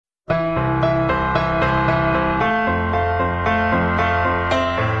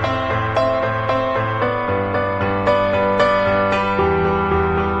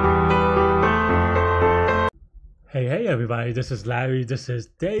Hi, this is Larry. This is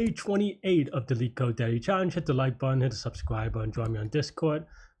day 28 of the Leetcode Daily Challenge. Hit the like button, hit the subscribe button, join me on Discord.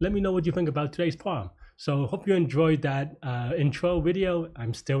 Let me know what you think about today's poem. So hope you enjoyed that intro video.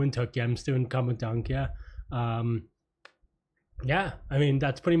 I'm still in Turkey. I'm still in Kapadokya. Yeah, I mean,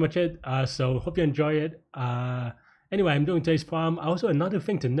 that's pretty much it. So hope you enjoy it. Anyway, I'm doing today's poem. Also, another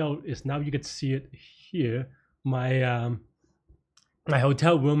thing to note is now you can see it here. My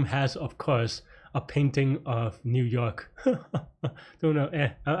hotel room has, of course, a painting of New York. Don't know.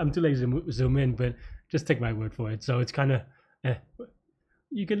 I'm too lazy to zoom in, but just take my word for it. So it's kind of,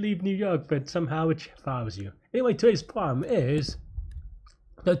 you can leave New York, but somehow it follows you. Anyway, today's poem is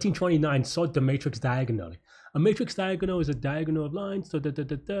 1329. Sort the matrix diagonally. A matrix diagonal is a diagonal of lines. So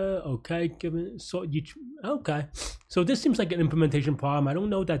okay, given sort each. Okay, so this seems like an implementation problem. I don't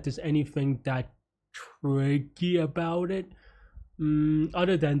know that there's anything that tricky about it.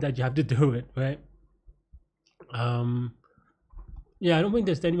 Other than that, you have to do it, right? Yeah, I don't think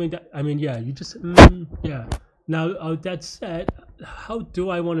there's anything that, I mean, yeah, you just, yeah. Now, that said, how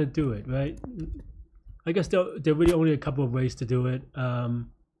do I want to do it, right? I guess there are really only a couple of ways to do it.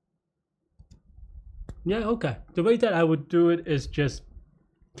 Yeah, okay. The way that I would do it is just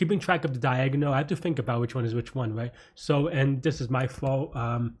keeping track of the diagonal. I have to think about which one is which one, right? So, and this is my fault.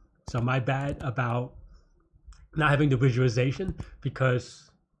 So my bad about not having the visualization because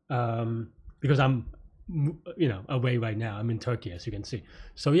I'm away right now. I'm in Turkey, as you can see.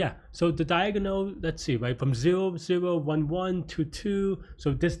 So yeah, so the diagonal, let's see, right, from 0 0 1 1 2 2.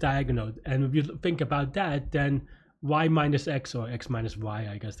 So this diagonal, and if you think about that, then y minus x or x minus y,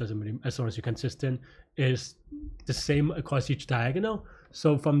 I guess, doesn't really, as long as you're consistent, is the same across each diagonal.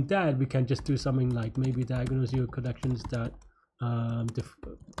 So from that we can just do something like maybe diagonal 0 collections dot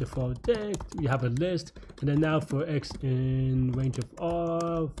default dict. We have a list, and then now for x in range of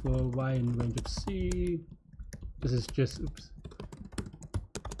R, for y in range of C, this is just, oops,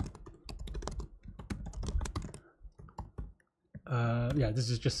 yeah,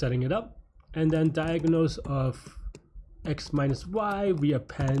 this is just setting it up. And then diagonals of x minus y, we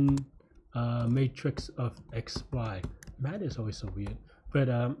append matrix of xy. That is always so weird, but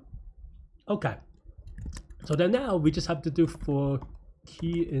okay. So then now we just have to do for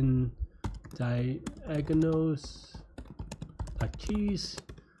key in diagonals keys,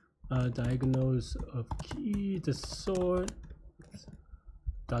 diagonals of key, the sort,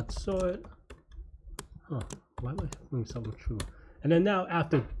 dot sort. Huh, why am I doing something true? And then now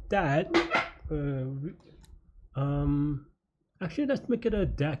after that, actually let's make it a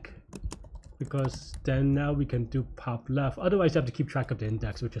deck, because then now we can do pop left. Otherwise you have to keep track of the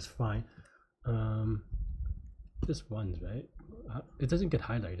index, which is fine. Just ones, right? It doesn't get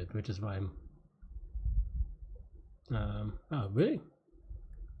highlighted, which is why I'm oh really?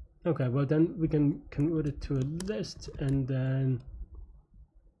 Okay, well then we can convert it to a list, and then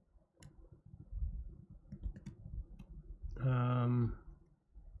I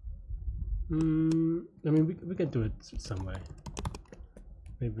mean, we can do it some way.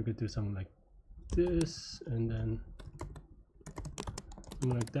 Maybe we could do something like this, and then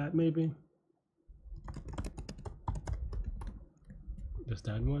something like that, maybe. Just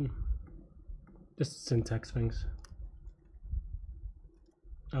that one. Just syntax things.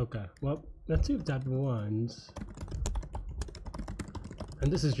 Okay, well, let's see if that runs. And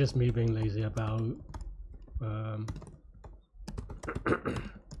this is just me being lazy about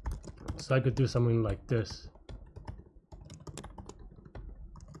so I could do something like this.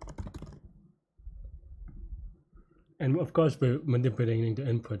 And of course we're manipulating the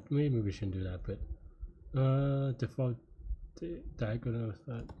input. Maybe we shouldn't do that, but default diagonal of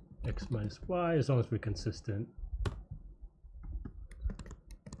that x minus y, as long as we're consistent.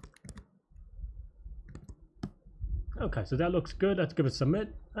 Okay, so that looks good. Let's give it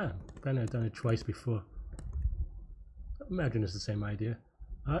submit. I've done it twice before. Imagine it's the same idea.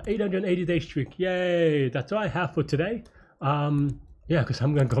 880 day streak, yay! That's all I have for today. Yeah, because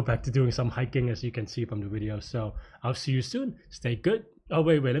I'm gonna go back to doing some hiking, as you can see from the video. So I'll see you soon. Stay good. Oh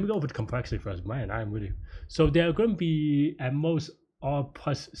wait, let me go over the complexity first. Man, I'm really. So there are going to be at most R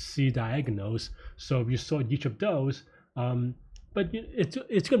plus C diagonals. So if you sort each of those, but it's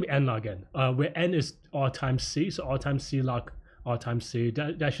going to be n log n, where n is R times C. So R times C log R times C.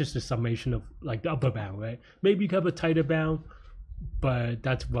 That's just the summation of like the upper bound, right? Maybe you could have a tighter bound, but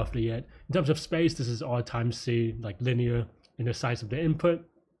that's roughly it. In terms of space, this is R times C, like linear in the size of the input,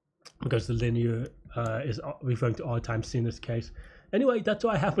 because the linear is referring to R times C in this case. Anyway, that's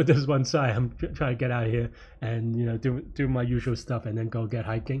all I have for this one. Sorry, I'm trying to get out of here and do my usual stuff and then go get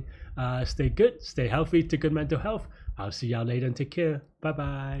hiking. Stay good, stay healthy, to good mental health. I'll see y'all later and take care. Bye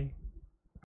bye.